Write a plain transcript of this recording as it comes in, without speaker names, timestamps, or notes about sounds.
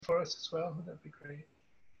for us as well? That'd be great.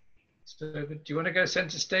 So, do you want to go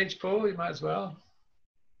centre stage, Paul? You might as well.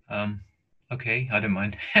 Okay, I don't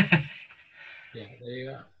mind. Yeah, there you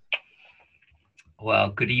are. Well,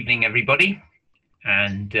 good evening, everybody.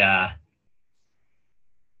 And I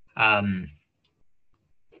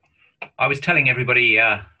was telling everybody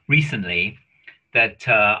recently that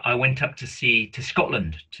I went up to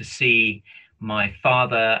Scotland to see my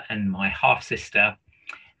father and my half sister,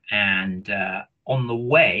 and on the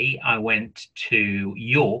way I went to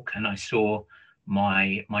York and I saw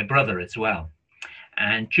my brother as well.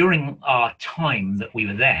 And during our time that we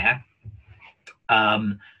were there,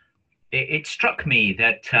 it struck me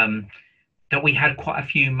that that we had quite a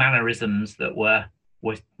few mannerisms that were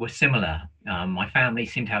similar. My family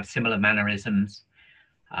seemed to have similar mannerisms.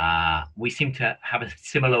 We seemed to have a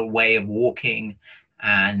similar way of walking,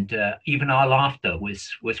 and even our laughter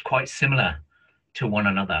was quite similar to one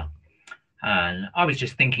another. And I was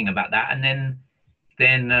just thinking about that, and then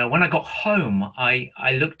when I got home, I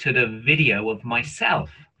looked at a video of myself,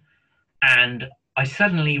 and I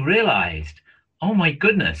suddenly realized, oh my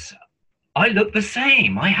goodness, I look the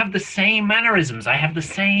same. I have the same mannerisms. I have the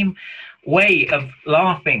same way of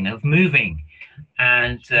laughing, of moving.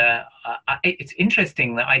 And it's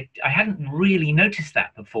interesting that I hadn't really noticed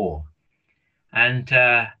that before. And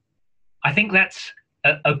I think that's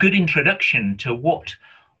a good introduction to what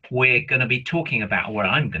we're going to be talking about, or what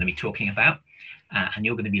I'm going to be talking about, and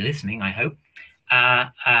you're going to be listening, I hope,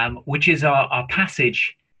 which is our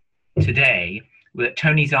passage today that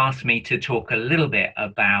Tony's asked me to talk a little bit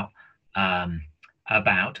about, and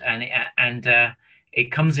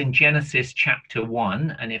it comes in Genesis chapter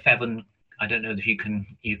 1, and if Evan, I don't know if you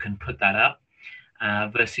can put that up,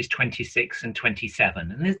 verses 26 and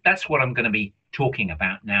 27, and that's what I'm going to be talking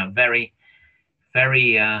about now. Very,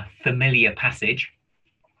 very familiar passage.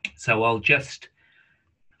 So I'll just,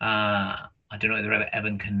 I don't know whether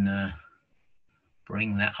Evan can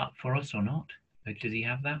bring that up for us or not. Does he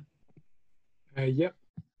have that? Yep.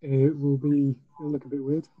 It'll look a bit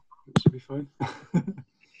weird. It should be fine. That's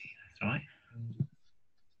all right.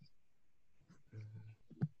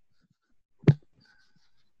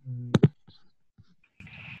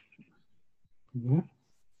 Yeah.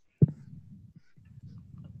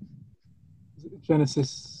 Genesis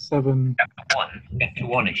 7. Chapter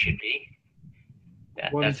 1 it should be.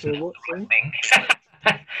 That's what thing.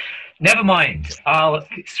 Never mind. I'll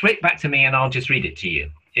switch back to me and I'll just read it to you.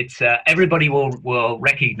 It's everybody will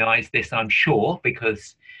recognize this, I'm sure,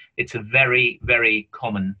 because it's a very, very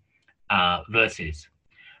common verses.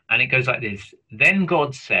 And it goes like this. Then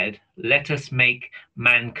God said, let us make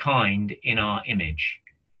mankind in our image,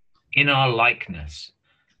 in our likeness,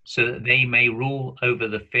 so that they may rule over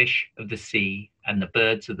the fish of the sea and the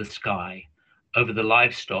birds of the sky, over the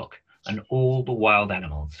livestock and all the wild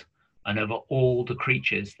animals, and over all the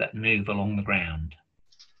creatures that move along the ground.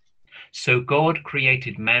 So God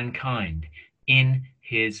created mankind in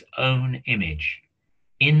his own image.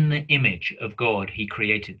 In the image of God, he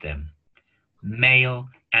created them. Male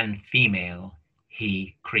and female,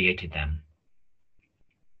 he created them.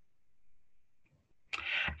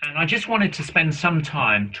 And I just wanted to spend some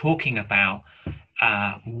time talking about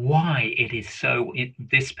why it is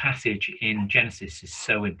this passage in Genesis is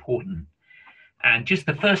so important. And just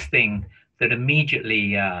the first thing that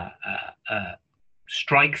immediately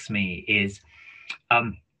strikes me is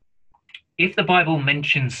if the Bible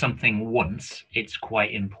mentions something once, it's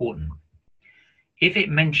quite important. If it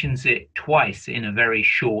mentions it twice in a very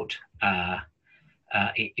short,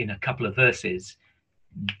 in a couple of verses,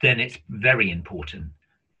 then it's very important.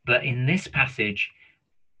 But in this passage,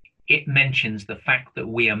 it mentions the fact that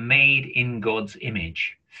we are made in God's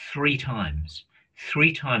image 3 times.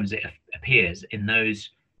 3 times it appears in those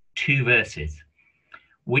 2 verses,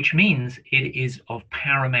 which means it is of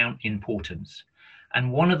paramount importance.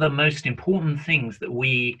 And one of the most important things that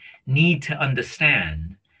we need to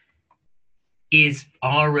understand is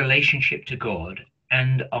our relationship to God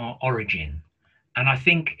and our origin. And I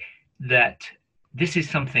think that this is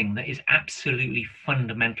something that is absolutely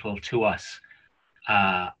fundamental to us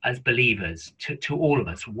as believers, to all of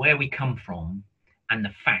us, where we come from and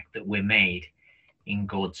the fact that we're made in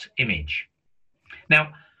God's image.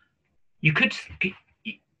 Now, you could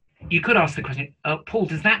ask the question, Paul,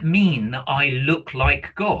 does that mean that I look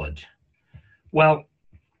like God? Well,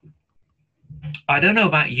 I don't know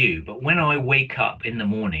about you, but when I wake up in the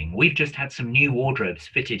morning, we've just had some new wardrobes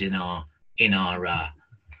fitted in our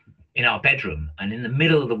bedroom, and in the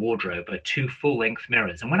middle of the wardrobe are 2 full-length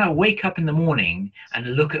mirrors. And when I wake up in the morning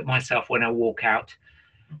and look at myself when I walk out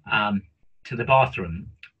to the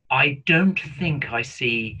bathroom, I don't think I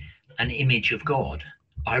see an image of God.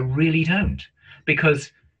 I really don't,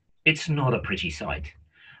 because it's not a pretty sight.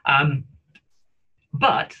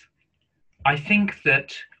 But I think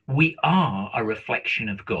that we are a reflection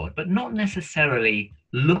of God, but not necessarily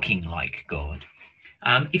looking like God.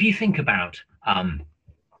 If you think about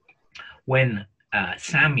when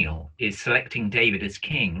Samuel is selecting David as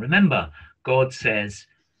king, remember, God says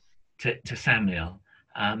to Samuel,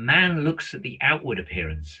 man looks at the outward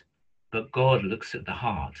appearance, but God looks at the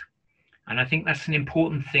heart. And I think that's an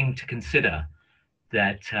important thing to consider,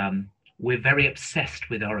 that we're very obsessed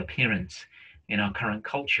with our appearance in our current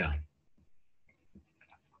culture.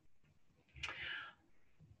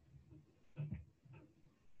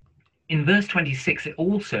 In verse 26, it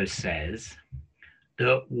also says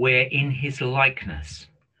that we're in his likeness.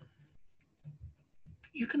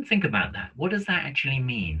 You can think about that. What does that actually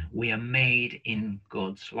mean? We are made in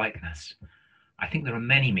God's likeness. I think there are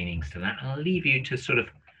many meanings to that, and I'll leave you to sort of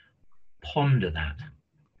ponder that.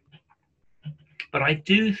 But I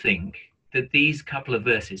do think that these couple of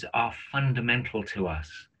verses are fundamental to us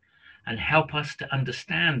and help us to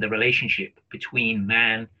understand the relationship between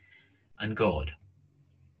man and God.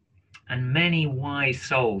 And many wise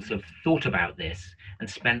souls have thought about this and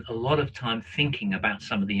spent a lot of time thinking about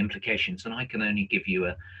some of the implications. And I can only give you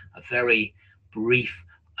a very brief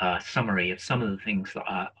summary of some of the things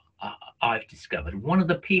that I've discovered. One of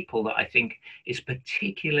the people that I think is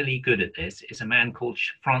particularly good at this is a man called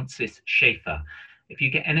Francis Schaeffer. If you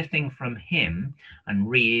get anything from him and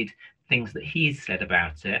read things that he's said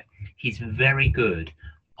about it, he's very good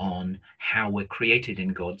on how we're created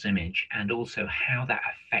in God's image, and also how that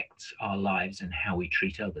affects our lives and how we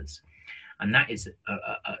treat others. And that is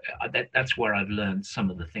that's where I've learned some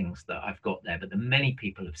of the things that I've got there. But the many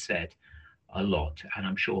people have said a lot, and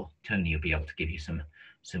I'm sure Tony will be able to give you some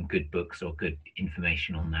good books or good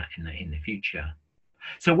information on that in the future.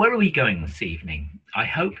 So where are we going this evening? I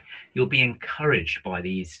hope you'll be encouraged by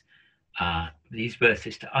these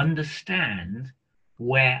verses to understand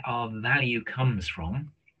where our value comes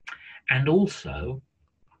from, and also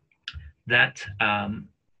that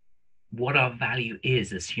what our value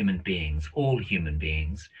is as human beings, all human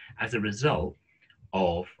beings, as a result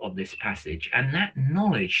of this passage. And that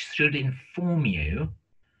knowledge should inform you,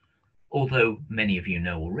 although many of you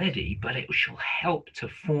know already, but it shall help to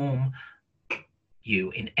form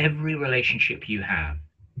you in every relationship you have.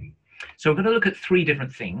 So I'm going to look at three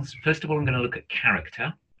different things. First of all, I'm going to look at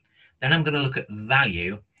character. Then I'm going to look at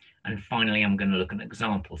value. And finally, I'm going to look at an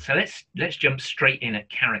example. So let's jump straight in at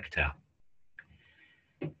character.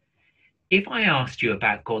 If I asked you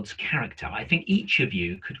about God's character, I think each of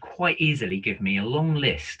you could quite easily give me a long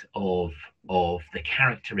list of the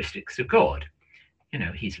characteristics of God. You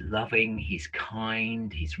know, he's loving, he's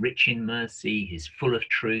kind, he's rich in mercy, he's full of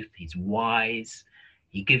truth, he's wise,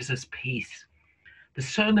 he gives us peace. There's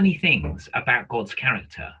so many things about God's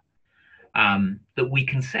character that we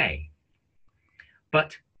can say.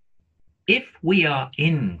 But if we are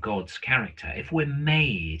in God's character, if we're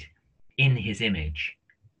made in his image,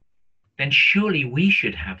 then surely we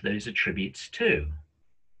should have those attributes too.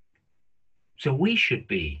 So we should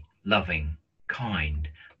be loving, kind,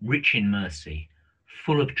 rich in mercy,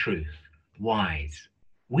 full of truth, wise.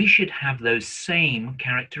 We should have those same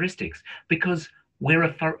characteristics because we're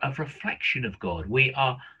a reflection of God. We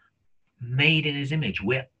are made in his image.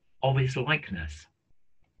 We're of his likeness.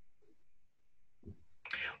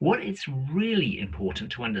 What is really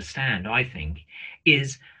important to understand, I think,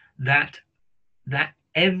 is that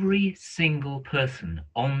every single person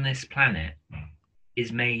on this planet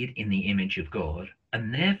is made in the image of God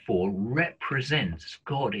and therefore represents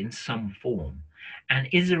God in some form and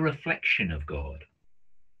is a reflection of God.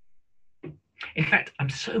 In fact, I'm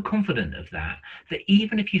so confident of that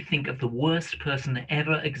even if you think of the worst person that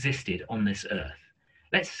ever existed on this earth,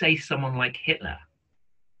 let's say someone like Hitler,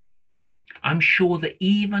 I'm sure that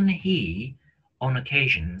even he, on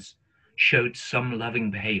occasions, showed some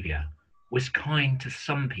loving behavior, was kind to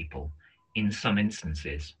some people in some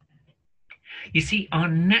instances. You see, our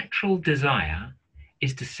natural desire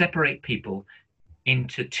is to separate people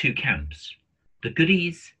into two camps, the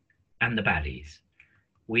goodies and the baddies.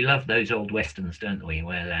 We love those old westerns, don't we?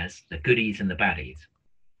 Where there's the goodies and the baddies.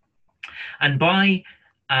 And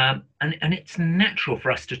and it's natural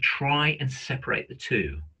for us to try and separate the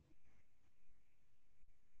two.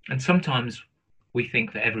 And sometimes we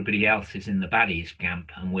think that everybody else is in the baddies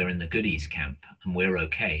camp and we're in the goodies camp and we're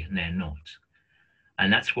okay, and they're not.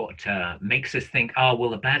 And that's what makes us think, oh, well,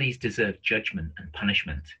 the baddies deserve judgment and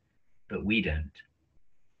punishment, but we don't.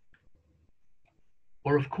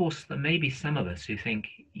 Or, of course, there may be some of us who think,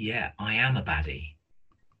 yeah, I am a baddie.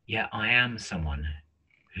 Yeah, I am someone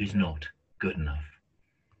who's not good enough.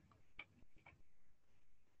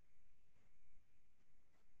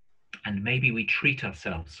 and maybe we treat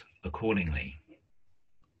ourselves accordingly.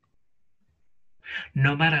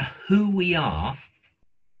 No matter who we are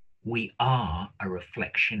a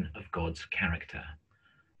reflection of God's character.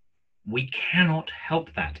 We cannot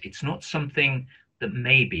help that. It's not something that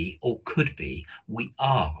maybe or could be. We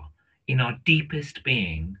are. In our deepest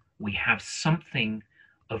being, we have something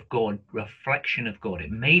of God, reflection of God.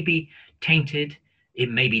 It may be tainted,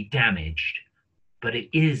 it may be damaged, but it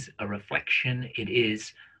is a reflection.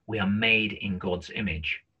 We are made in God's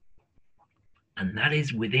image. And that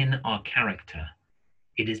is within our character.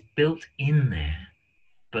 It is built in there,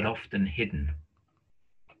 but often hidden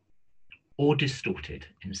or distorted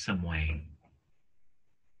in some way.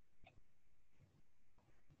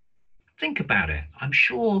 Think about it. I'm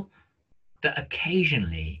sure that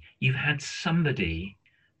occasionally you've had somebody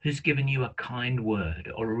who's given you a kind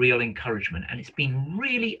word or a real encouragement, and it's been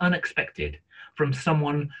really unexpected from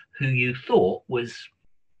someone who you thought was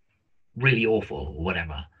really awful or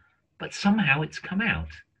whatever, but somehow it's come out.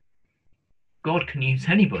 God can use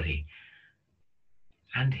anybody,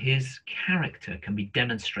 and his character can be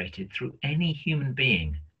demonstrated through any human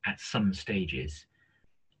being at some stages.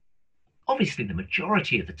 Obviously, the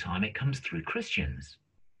majority of the time it comes through Christians,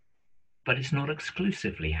 but it's not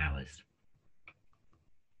exclusively ours.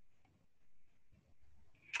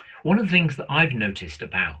 One of the things that I've noticed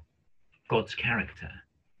about God's character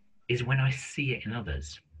is when I see it in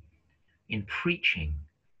others, in preaching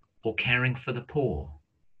or caring for the poor.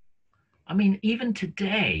 I mean, even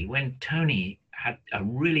today, when Tony had a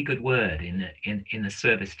really good word in the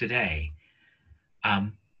service today,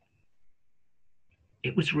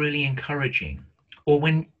 it was really encouraging. Or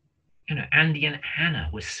when Andy and Hannah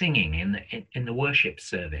were singing in the worship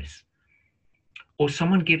service, or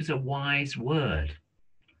someone gives a wise word.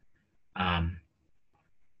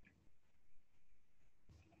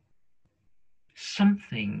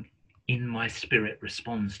 Something in my spirit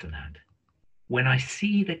responds to that. When I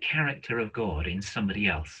see the character of God in somebody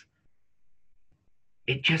else,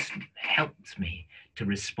 it just helps me to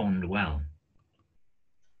respond well.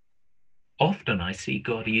 Often I see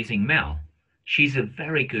God using Mel. She's a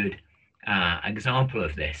very good example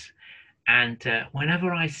of this. And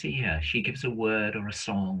whenever I see her, she gives a word or a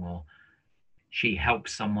song, or she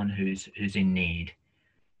helps someone who's in need.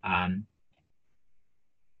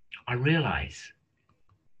 I realize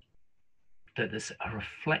that there's a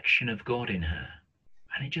reflection of God in her,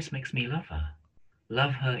 and it just makes me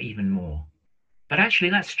love her even more. But actually,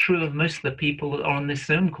 that's true of most of the people that are on this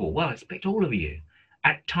Zoom call. Well, I expect all of you.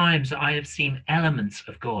 At times, I have seen elements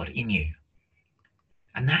of God in you,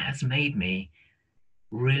 and that has made me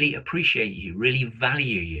really appreciate you, really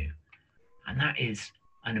value you. And that is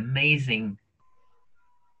an amazing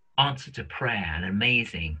answer to prayer, an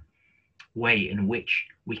amazing way in which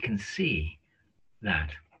we can see that.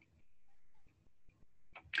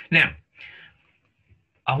 Now,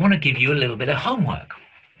 I want to give you a little bit of homework,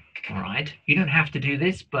 all right? You don't have to do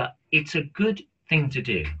this, but it's a good thing to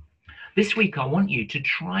do. This week, I want you to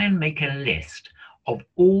try and make a list of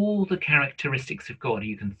all the characteristics of God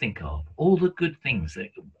you can think of, all the good things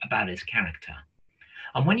about his character.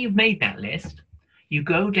 And when you've made that list, you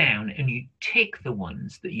go down and you tick the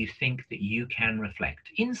ones that you think that you can reflect.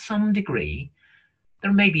 In some degree,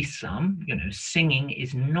 there may be some, singing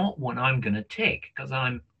is not one I'm going to tick because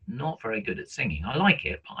I'm not very good at singing. I like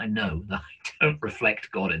it, but I know that I don't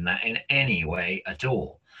reflect God in that in any way at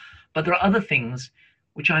all. But there are other things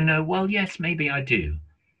which I know, well, yes, maybe I do.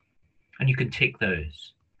 And you can tick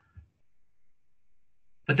those.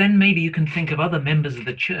 But then maybe you can think of other members of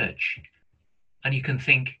the church, and you can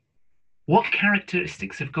think, what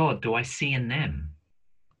characteristics of God do I see in them?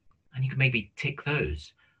 And you can maybe tick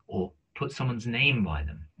those or put someone's name by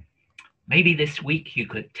them. Maybe this week you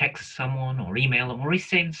could text someone or email them or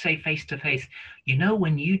even say face to face,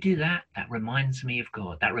 when you do that, that reminds me of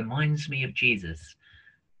God. That reminds me of Jesus.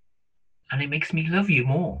 And it makes me love you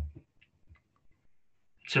more.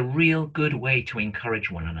 It's a real good way to encourage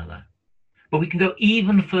one another. But we can go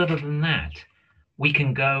even further than that. We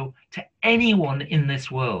can go to anyone in this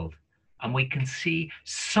world and we can see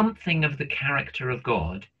something of the character of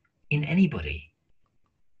God in anybody.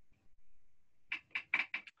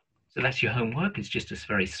 So that's your homework. It's just a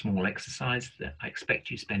very small exercise that I expect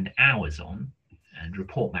you to spend hours on and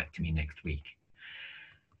report back to me next week.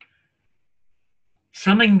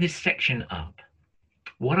 Summing this section up,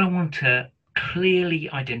 what I want to clearly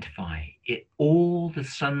identify is all the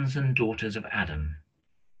sons and daughters of Adam,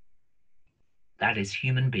 that is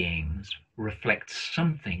human beings, reflect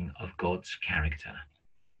something of God's character.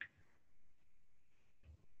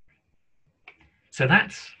 So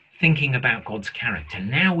that's thinking about God's character.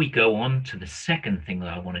 Now we go on to the second thing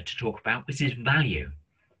that I wanted to talk about, which is value.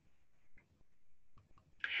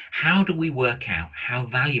 How do we work out how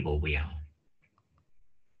valuable we are?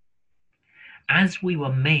 As we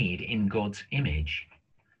were made in God's image,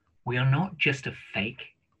 we are not just a fake,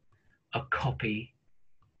 a copy.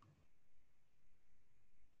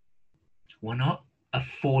 We're not a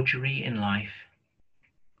forgery in life.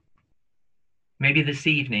 Maybe this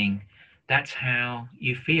evening, that's how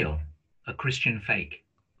you feel, a Christian fake.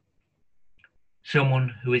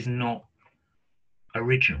 Someone who is not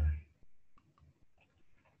original.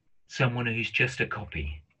 Someone who's just a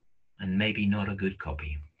copy, and maybe not a good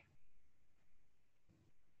copy.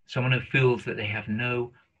 Someone who feels that they have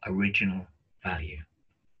no original value.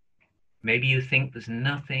 Maybe you think there's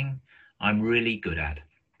nothing I'm really good at.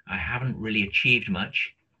 I haven't really achieved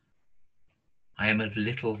much. I am of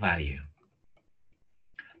little value.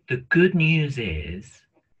 The good news is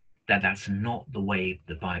that that's not the way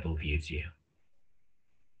the Bible views you.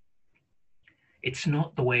 It's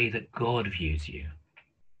not the way that God views you.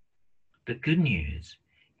 The good news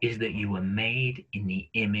is that you were made in the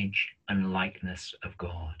image and likeness of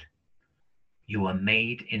God. You are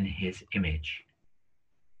made in his image.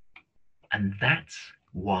 And that's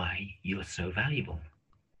why you're so valuable.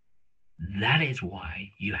 That is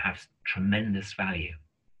why you have tremendous value.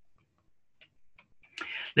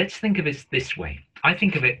 Let's think of it this way. I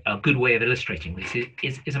think of it, a good way of illustrating this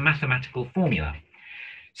is a mathematical formula.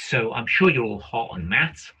 So I'm sure you're all hot on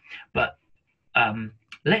maths, but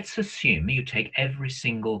let's assume you take every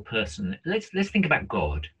single person. Let's think about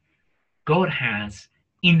God. God has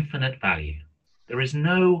infinite value. There is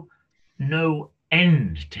no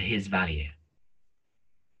end to his value.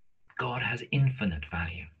 God has infinite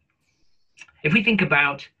value. If we think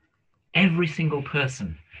about every single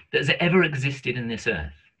person that has ever existed in this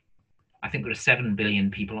earth, I think there are 7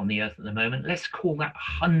 billion people on the earth at the moment. Let's call that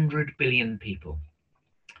 100 billion people.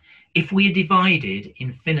 If we divided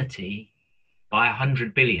infinity by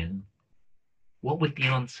 100 billion, what would the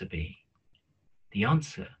answer be? The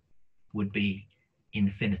answer would be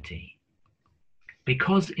infinity.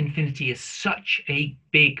 Because infinity is such a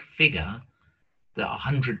big figure that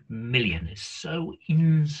 100 million is so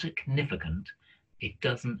insignificant, it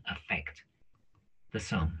doesn't affect the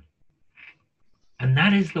sum. And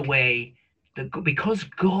that is the way that, because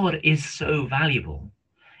God is so valuable,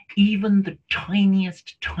 even the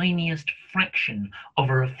tiniest fraction of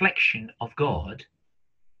a reflection of God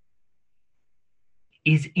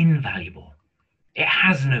is invaluable. It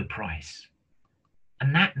has no price.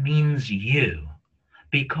 And that means you,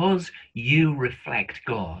 because you reflect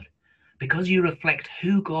God, because you reflect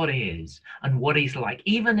who God is and what he's like,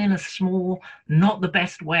 even in a small, not the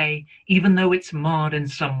best way, even though it's marred in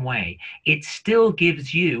some way, it still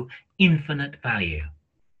gives you infinite value.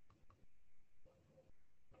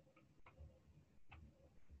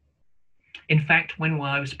 In fact, when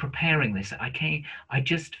I was preparing this, I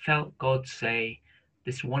just felt God say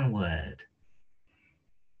this one word: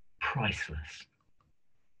 priceless.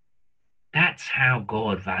 That's how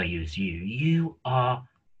God values you. You are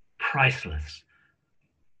priceless.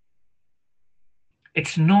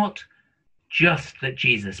 It's not just that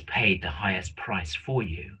Jesus paid the highest price for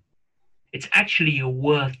you. It's actually you're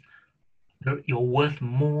worth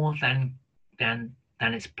more than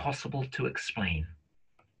it's possible to explain.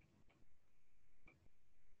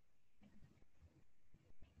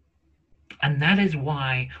 And that is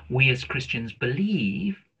why we as Christians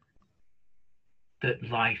believe that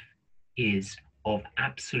life is of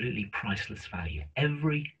absolutely priceless value.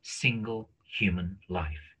 Every single human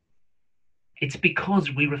life. It's because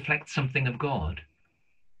we reflect something of God.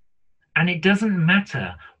 And it doesn't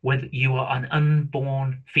matter whether you are an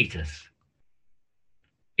unborn fetus.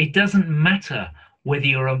 It doesn't matter whether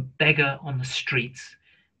you're a beggar on the streets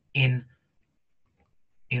in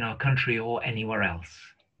our country or anywhere else.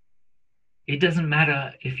 It doesn't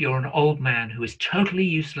matter if you're an old man who is totally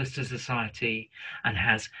useless to society and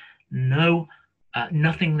has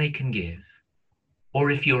nothing they can give, or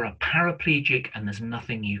if you're a paraplegic and there's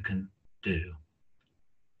nothing you can do.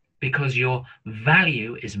 Because your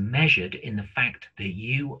value is measured in the fact that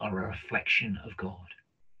you are a reflection of God.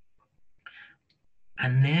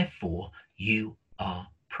 And therefore, you are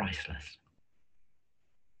priceless.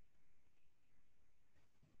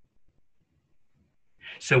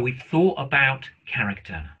 So we've thought about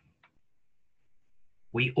character.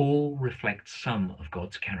 We all reflect some of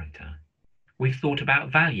God's character. We've thought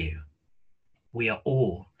about value. We are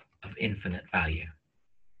all of infinite value.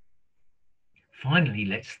 Finally,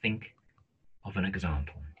 let's think of an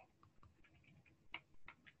example.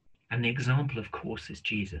 And the example, of course, is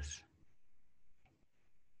Jesus.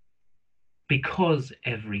 Because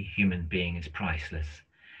every human being is priceless,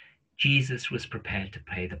 Jesus was prepared to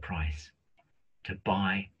pay the price to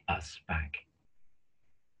buy us back.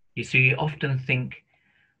 You see, we often think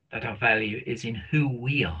that our value is in who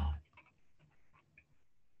we are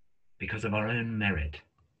because of our own merit.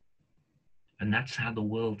 And that's how the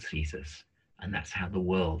world sees us, and that's how the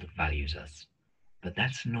world values us. But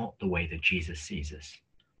that's not the way that Jesus sees us.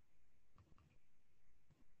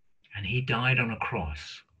 And he died on a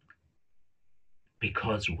cross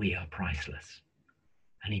because we are priceless.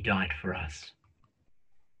 And he died for us.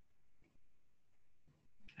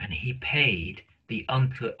 And he paid the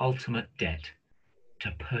ultimate debt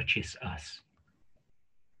to purchase us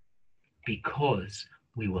because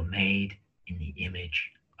we were made in the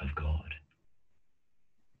image of God.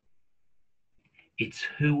 It's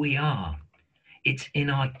who we are. It's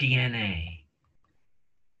in our DNA.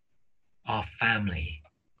 Our family.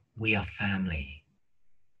 We are family.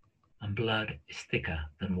 And blood is thicker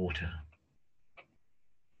than water.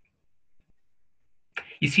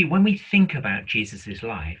 You see, when we think about Jesus'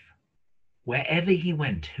 life, wherever he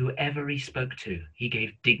went, whoever he spoke to, he gave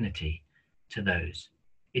dignity to those.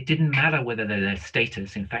 It didn't matter whether they're their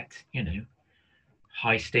status. In fact,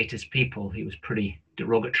 high status people, he was pretty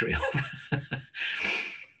derogatory of.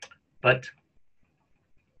 But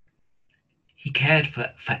he cared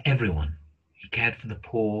for everyone. He cared for the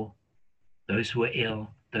poor, those who were ill,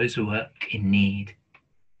 those who were in need.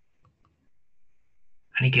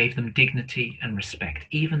 And he gave them dignity and respect,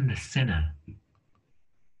 even the sinner.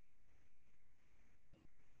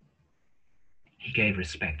 He gave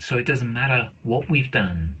respect. So it doesn't matter what we've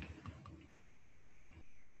done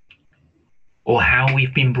or how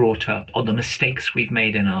we've been brought up or the mistakes we've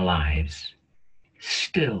made in our lives,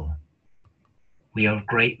 still we are of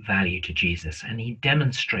great value to Jesus. And he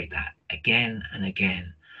demonstrates that again and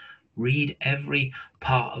again. Read every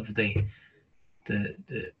part of the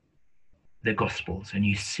Gospels and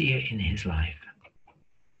you see it in his life.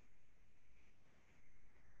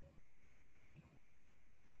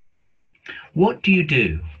 What do you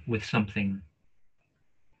do with something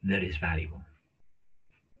that is valuable?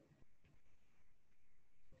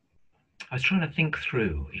 I was trying to think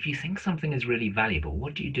through, if you think something is really valuable,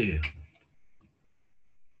 what do?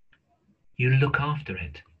 You look after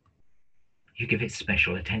it. You give it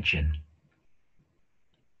special attention.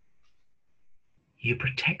 You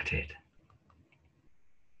protect it.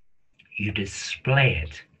 You display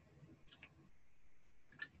it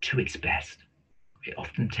to its best. It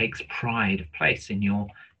often takes pride of place in your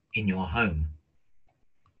home.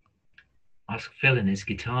 Ask Phil and his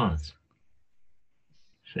guitars.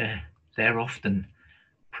 They're often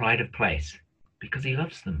pride of place because he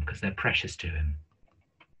loves them, because they're precious to him.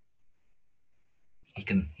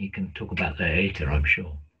 He can talk about that later, I'm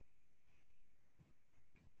sure.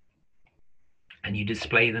 And you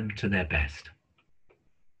display them to their best.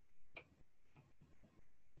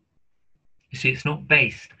 You see, it's not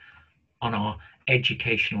based on our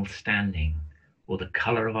educational standing or the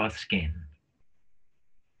color of our skin.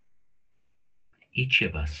 Each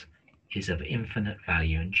of us is of infinite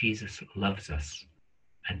value, and Jesus loves us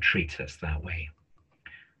and treats us that way.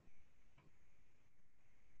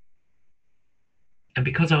 And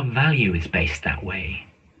because our value is based that way,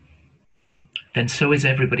 then so is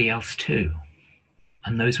everybody else too.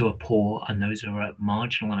 And those who are poor and those who are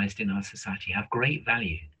marginalized in our society have great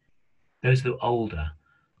value. Those that are older,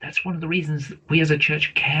 that's one of the reasons that we as a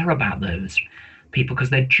church care about those people, because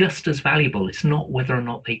they're just as valuable. It's not whether or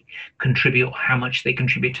not they contribute or how much they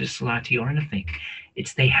contribute to society or anything.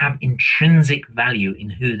 It's they have intrinsic value in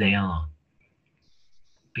who they are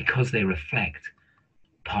because they reflect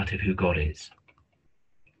part of who God is.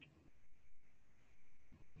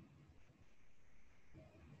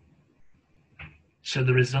 So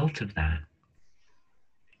the result of that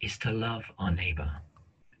is to love our neighbor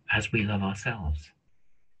as we love ourselves.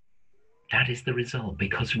 That is the result,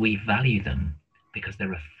 because we value them, because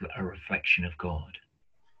they're a reflection of God.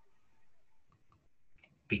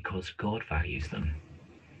 Because God values them.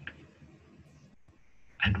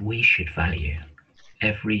 And we should value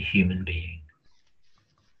every human being.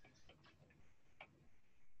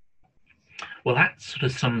 Well, that sort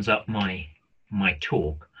of sums up my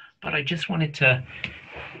talk, but I just wanted to,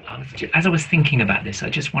 as I was thinking about this, I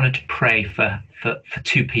just wanted to pray for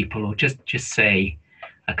two people, or just say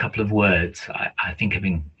a couple of words, I think, of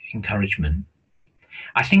encouragement.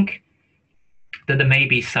 I think that there may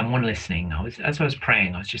be someone listening. As I was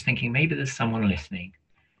praying, I was just thinking maybe there's someone listening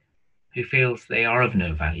who feels they are of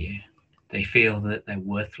no value. They feel that they're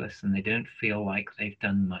worthless and they don't feel like they've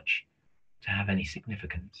done much to have any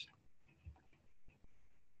significance.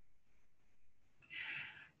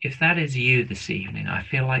 If that is you this evening, I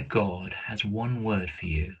feel like God has one word for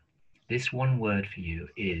you. This one word for you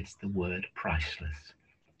is the word priceless.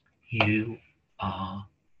 You are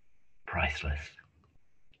priceless.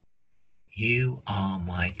 You are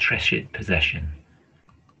my treasured possession,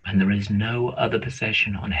 and there is no other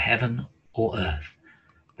possession on heaven or earth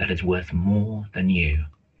that is worth more than you.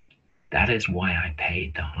 That is why I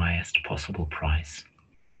paid the highest possible price.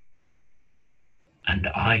 And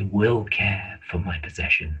I will care for my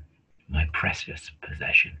possession, my precious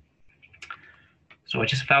possession. So I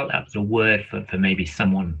just felt that was a word for maybe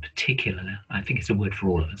someone particular. I think it's a word for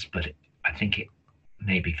all of us, but I think it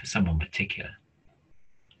may be for someone particular.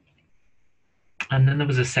 And then there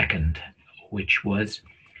was a second, which was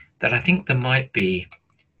that I think there might be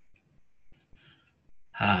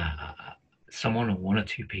someone or one or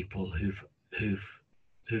two people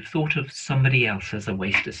who've thought of somebody else as a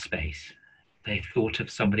waste of space. They've thought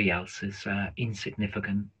of somebody else as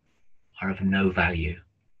insignificant or of no value.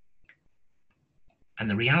 And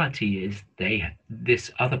the reality is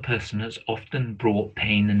this other person has often brought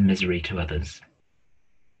pain and misery to others.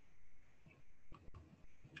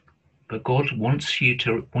 But God wants you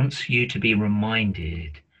to be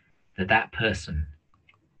reminded that that person,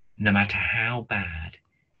 no matter how bad,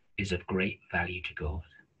 is of great value to God.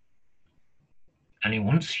 And he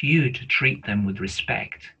wants you to treat them with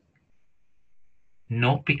respect,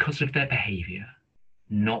 not because of their behavior,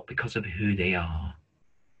 not because of who they are,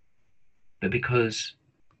 but because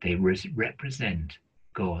they represent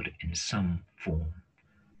God in some form.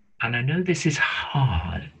 And I know this is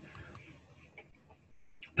hard,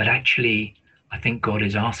 but actually, I think God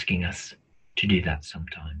is asking us to do that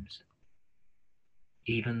sometimes.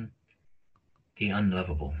 Even the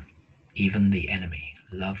unlovable, even the enemy.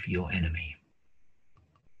 Love your enemy.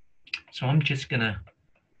 So I'm just going to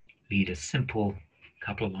lead a simple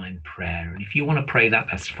couple of line prayer. And if you want to pray that,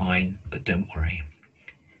 that's fine, but don't worry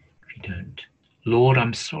if you don't. Lord,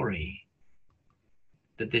 I'm sorry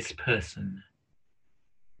that this person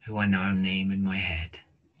who I now name in my head,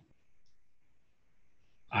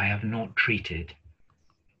 I have not treated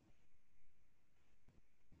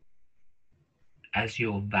as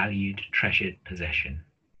your valued, treasured possession.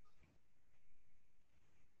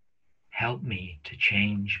 Help me to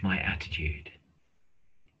change my attitude.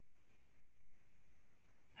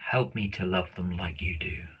 Help me to love them like you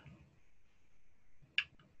do.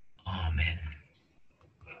 Amen.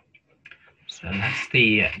 So that's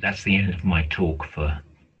the end of my talk for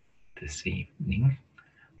this evening.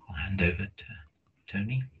 I'll hand over to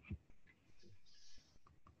Tony.